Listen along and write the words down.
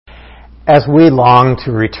As we long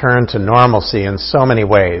to return to normalcy in so many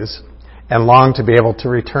ways, and long to be able to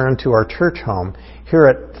return to our church home here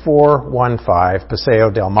at 415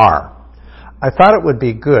 Paseo del Mar, I thought it would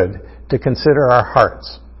be good to consider our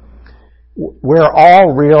hearts, where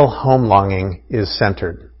all real home longing is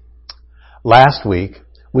centered. Last week,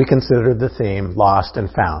 we considered the theme Lost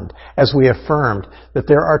and Found, as we affirmed that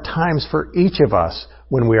there are times for each of us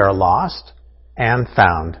when we are lost and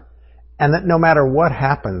found, and that no matter what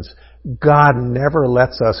happens, God never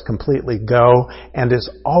lets us completely go and is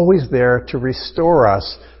always there to restore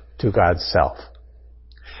us to God's self.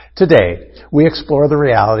 Today, we explore the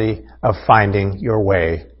reality of finding your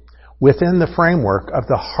way within the framework of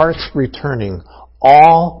the heart's returning,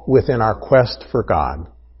 all within our quest for God.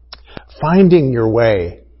 Finding your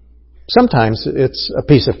way. Sometimes it's a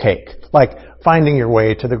piece of cake, like finding your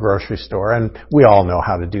way to the grocery store, and we all know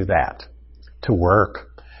how to do that. To work,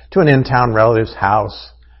 to an in-town relative's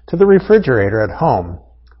house, to the refrigerator at home,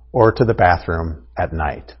 or to the bathroom at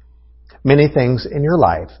night. Many things in your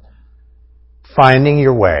life, finding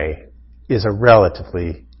your way is a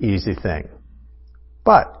relatively easy thing.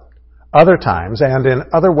 But other times and in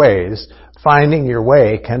other ways, finding your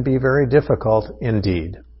way can be very difficult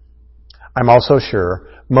indeed. I'm also sure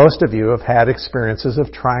most of you have had experiences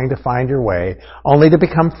of trying to find your way only to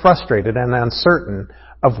become frustrated and uncertain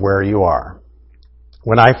of where you are.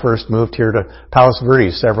 When I first moved here to Palos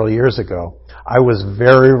Verdes several years ago, I was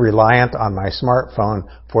very reliant on my smartphone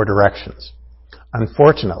for directions.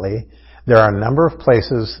 Unfortunately, there are a number of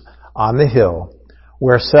places on the hill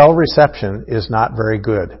where cell reception is not very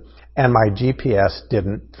good, and my GPS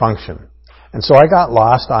didn't function. And so I got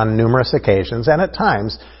lost on numerous occasions and at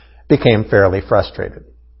times became fairly frustrated.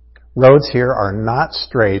 Roads here are not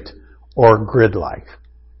straight or grid-like.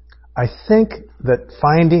 I think that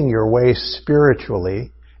finding your way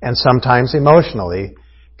spiritually and sometimes emotionally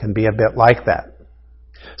can be a bit like that.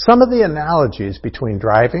 Some of the analogies between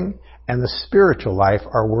driving and the spiritual life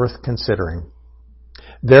are worth considering.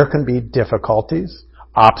 There can be difficulties,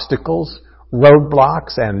 obstacles,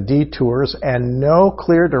 roadblocks, and detours, and no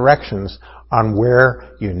clear directions on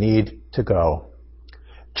where you need to go.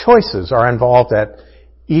 Choices are involved at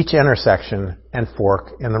each intersection and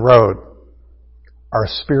fork in the road. Our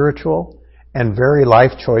spiritual and very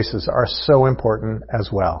life choices are so important as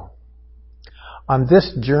well. On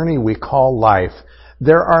this journey we call life,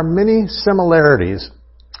 there are many similarities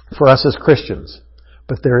for us as Christians,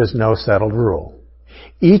 but there is no settled rule.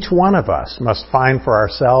 Each one of us must find for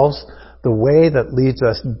ourselves the way that leads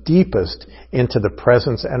us deepest into the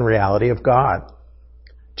presence and reality of God.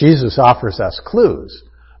 Jesus offers us clues,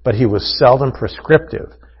 but he was seldom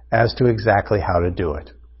prescriptive as to exactly how to do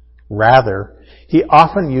it. Rather, he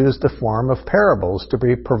often used the form of parables to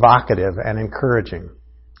be provocative and encouraging.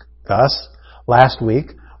 Thus, last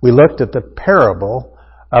week, we looked at the parable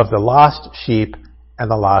of the lost sheep and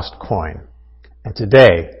the lost coin. And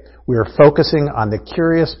today, we are focusing on the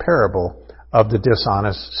curious parable of the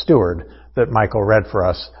dishonest steward that Michael read for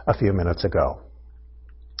us a few minutes ago.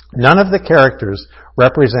 None of the characters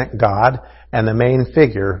represent God, and the main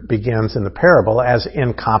figure begins in the parable as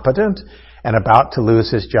incompetent and about to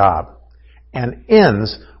lose his job, and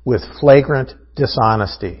ends with flagrant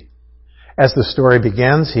dishonesty. As the story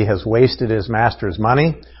begins, he has wasted his master's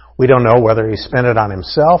money. We don't know whether he spent it on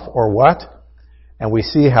himself or what, and we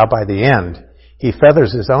see how by the end, he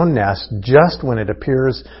feathers his own nest just when it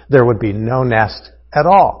appears there would be no nest at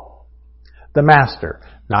all. The master,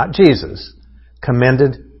 not Jesus,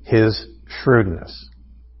 commended his shrewdness.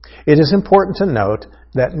 It is important to note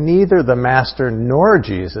that neither the master nor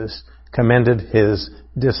Jesus commended his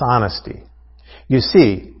dishonesty. You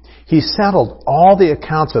see, he settled all the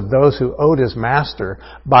accounts of those who owed his master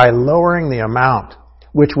by lowering the amount,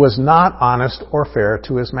 which was not honest or fair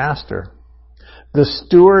to his master. The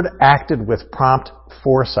steward acted with prompt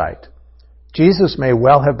foresight. Jesus may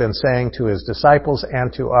well have been saying to his disciples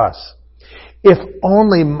and to us, if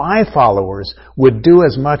only my followers would do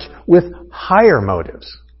as much with higher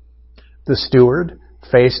motives. The steward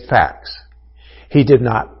faced facts. He did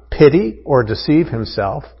not pity or deceive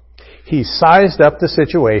himself. He sized up the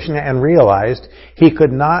situation and realized he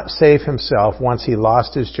could not save himself once he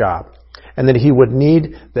lost his job, and that he would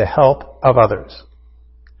need the help of others.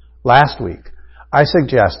 Last week, I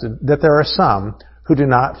suggested that there are some who do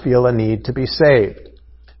not feel a need to be saved.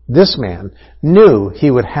 This man knew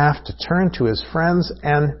he would have to turn to his friends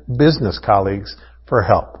and business colleagues for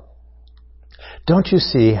help. Don't you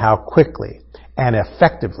see how quickly and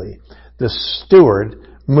effectively the steward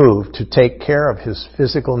moved to take care of his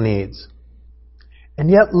physical needs? And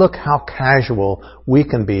yet look how casual we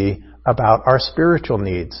can be about our spiritual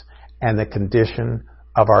needs and the condition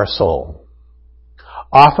of our soul.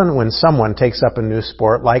 Often when someone takes up a new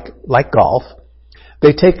sport like golf,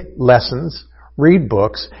 they take lessons, read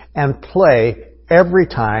books, and play every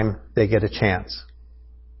time they get a chance.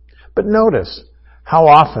 But notice how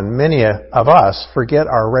often many of us forget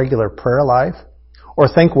our regular prayer life, or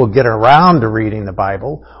think we'll get around to reading the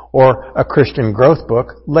Bible or a Christian growth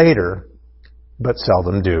book later, but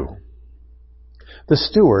seldom do. The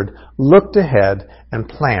steward looked ahead and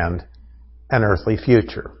planned an earthly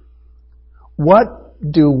future. What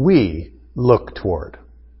do we look toward?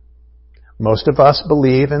 Most of us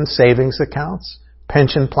believe in savings accounts,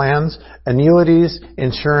 pension plans, annuities,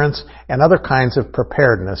 insurance, and other kinds of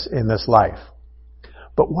preparedness in this life.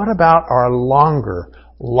 But what about our longer,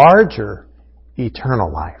 larger,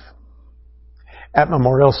 eternal life? At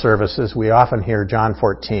memorial services, we often hear John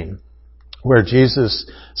 14, where Jesus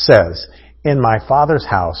says, "In my Father's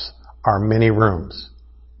house are many rooms,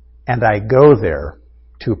 and I go there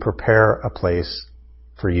to prepare a place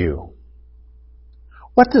for you."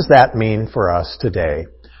 What does that mean for us today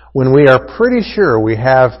when we are pretty sure we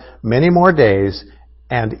have many more days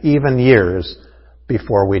and even years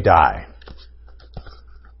before we die?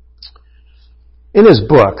 In his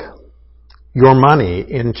book, Your Money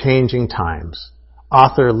in Changing Times,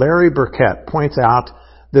 author Larry Burkett points out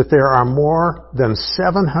that there are more than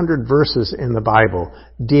 700 verses in the Bible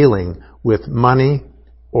dealing with money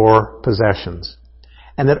or possessions,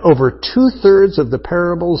 and that over 2/3 of the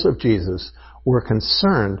parables of Jesus were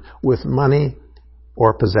concerned with money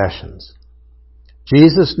or possessions.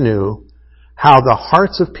 Jesus knew how the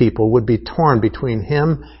hearts of people would be torn between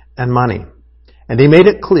him and money, and he made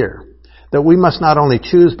it clear that we must not only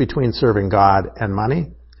choose between serving God and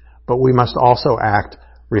money, but we must also act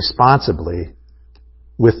responsibly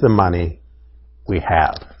with the money we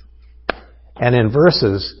have. And in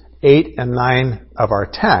verses 8 and 9 of our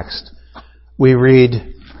text, we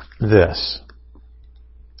read this: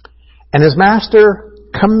 "And his master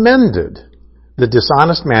commended the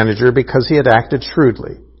dishonest manager because he had acted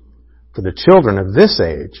shrewdly. For the children of this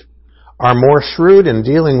age are more shrewd in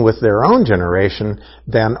dealing with their own generation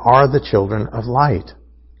than are the children of light.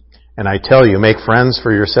 And I tell you, make friends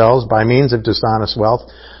for yourselves by means of dishonest wealth,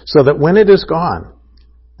 so that when it is gone,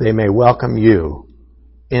 they may welcome you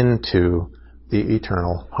into the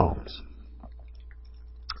eternal homes."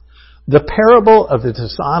 The parable of the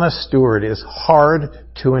dishonest steward is hard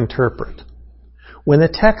to interpret. When the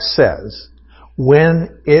text says,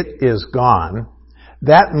 "when it is gone,"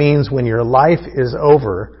 that means when your life is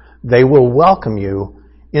over, they will welcome you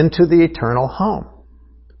into the eternal home.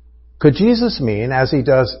 Could Jesus mean, as he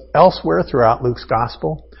does elsewhere throughout Luke's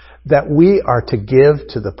gospel, that we are to give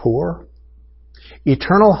to the poor?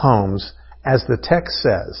 Eternal homes, as the text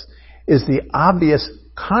says, is the obvious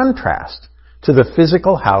contrast to the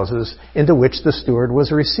physical houses into which the steward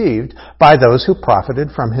was received by those who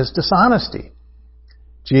profited from his dishonesty.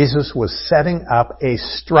 Jesus was setting up a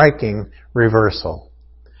striking reversal.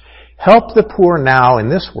 Help the poor now in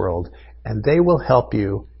this world, and they will help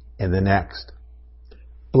you in the next.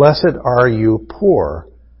 "Blessed are you poor,"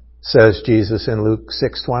 says Jesus in Luke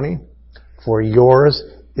 6:20, "for yours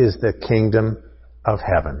is the kingdom of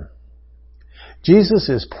heaven." Jesus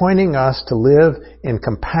is pointing us to live in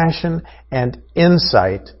compassion and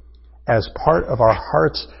insight as part of our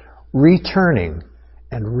hearts returning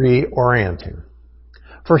and reorienting.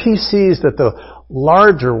 For he sees that the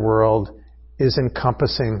larger world is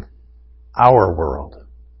encompassing our world.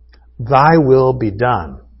 "Thy will be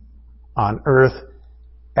done on earth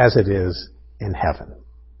as it is in heaven."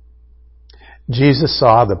 Jesus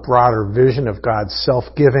saw the broader vision of God's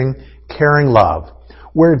self-giving, caring love,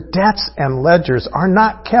 where debts and ledgers are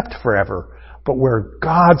not kept forever, but where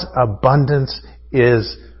God's abundance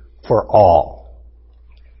is for all.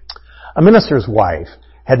 A minister's wife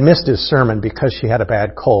had missed his sermon because she had a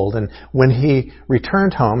bad cold, and when he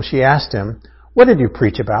returned home, she asked him, "What did you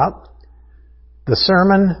preach about?" The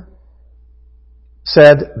sermon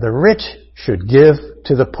said, "The rich should give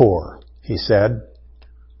to the poor," he said.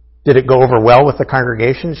 "Did it go over well with the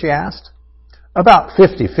congregation?" she asked. "About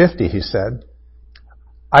 50-50, he said.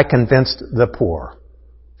 "I convinced the poor."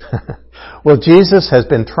 Well, Jesus has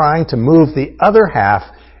been trying to move the other half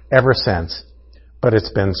ever since, but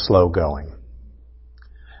it's been slow going.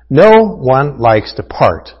 No one likes to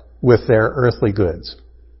part with their earthly goods.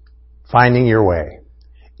 Finding your way.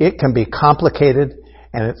 It can be complicated,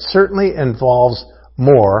 and it certainly involves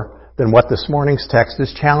more than what this morning's text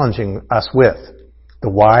is challenging us with: the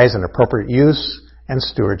wise and appropriate use and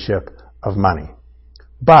stewardship of money.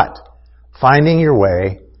 But finding your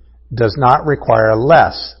way does not require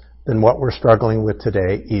less than what we're struggling with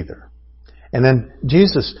today either. And then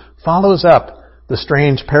Jesus follows up the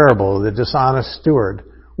strange parable of the dishonest steward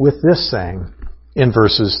with this saying in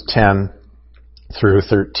verses 10 through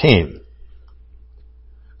 13.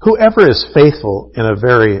 Whoever is faithful in a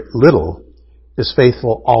very little is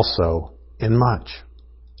faithful also in much.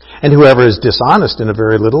 And whoever is dishonest in a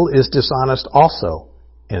very little is dishonest also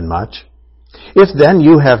in much. If then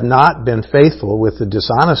you have not been faithful with the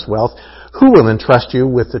dishonest wealth, who will entrust you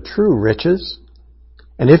with the true riches?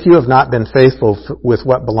 And if you have not been faithful with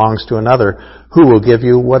what belongs to another, who will give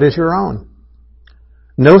you what is your own?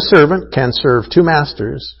 No servant can serve two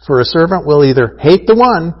masters, for a servant will either hate the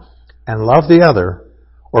one and love the other,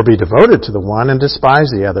 or be devoted to the one and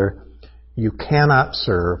despise the other. You cannot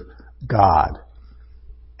serve God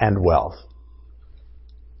and wealth.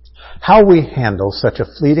 How we handle such a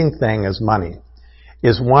fleeting thing as money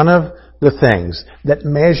is one of the things that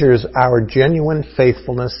measures our genuine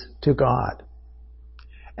faithfulness to God.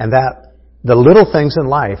 And that the little things in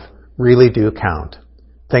life really do count.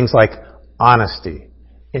 Things like honesty,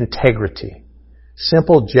 integrity,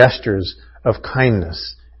 simple gestures of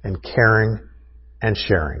kindness and caring and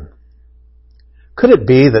sharing. Could it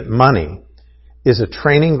be that money is a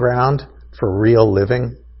training ground for real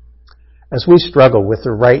living? As we struggle with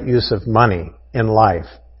the right use of money in life,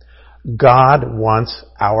 God wants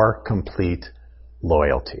our complete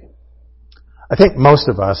loyalty. I think most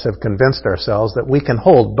of us have convinced ourselves that we can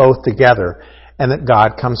hold both together and that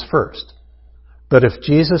God comes first. But if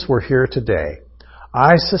Jesus were here today,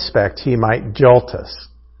 I suspect he might jolt us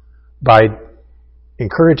by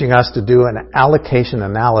encouraging us to do an allocation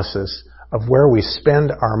analysis of where we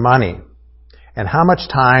spend our money and how much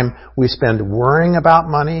time we spend worrying about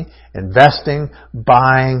money, investing,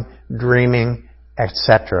 buying, dreaming,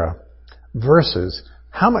 etc., versus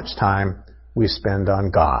how much time we spend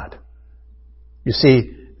on God. You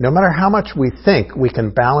see, no matter how much we think we can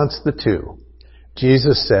balance the two,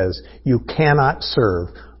 Jesus says you cannot serve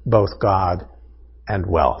both God and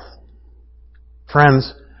wealth.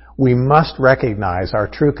 Friends, we must recognize our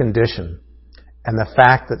true condition and the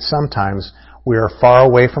fact that sometimes we are far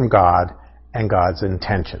away from God and God's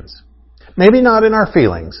intentions. Maybe not in our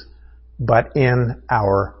feelings, but in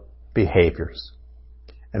our behaviors.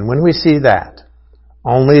 And when we see that,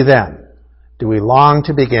 only then do we long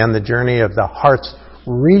to begin the journey of the heart's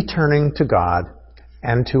returning to God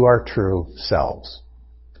and to our true selves.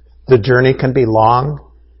 The journey can be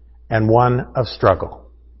long and one of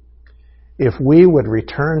struggle. If we would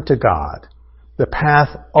return to God, the path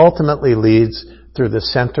ultimately leads through the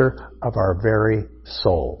center of our very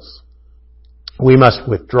souls. We must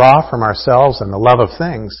withdraw from ourselves and the love of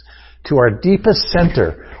things to our deepest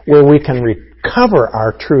center, where we can recover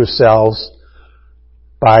our true selves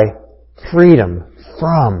by freedom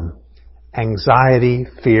from anxiety,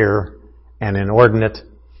 fear, and inordinate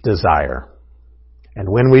desire. And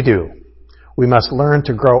when we do, we must learn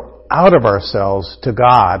to grow out of ourselves to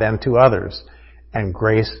God and to others and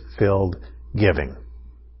grace-filled giving.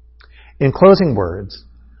 In closing words,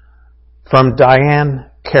 from Diane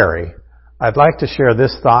Carey, I'd like to share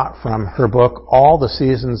this thought from her book, All the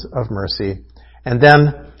Seasons of Mercy, and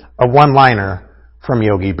then a one-liner from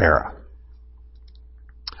Yogi Berra.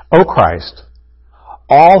 O Christ,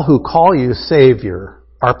 all who call you Savior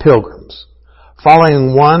are pilgrims,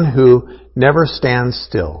 following one who never stands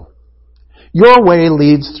still. Your way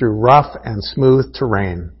leads through rough and smooth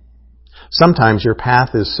terrain. Sometimes your path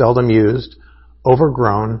is seldom used,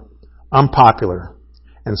 overgrown, unpopular,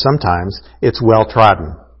 and sometimes it's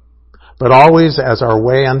well-trodden. But always as our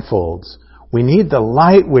way unfolds, we need the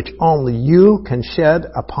light which only you can shed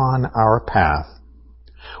upon our path.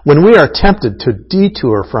 When we are tempted to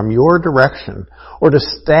detour from your direction or to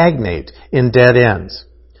stagnate in dead ends,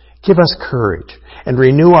 give us courage and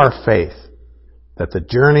renew our faith that the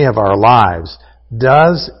journey of our lives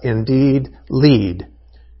does indeed lead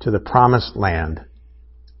to the promised land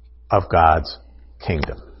of God's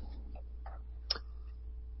kingdom.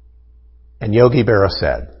 And Yogi Berra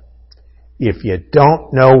said, if you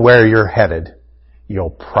don't know where you're headed, you'll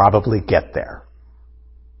probably get there.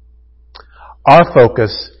 Our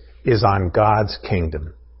focus is on God's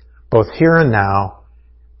kingdom, both here and now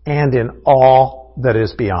and in all that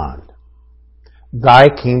is beyond. Thy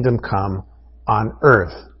kingdom come on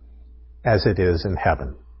earth as it is in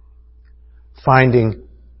heaven. Finding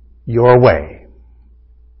your way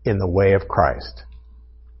in the way of Christ.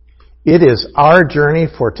 It is our journey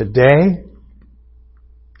for today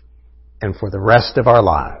and for the rest of our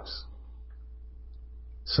lives.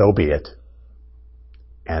 So be it,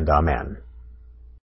 and amen.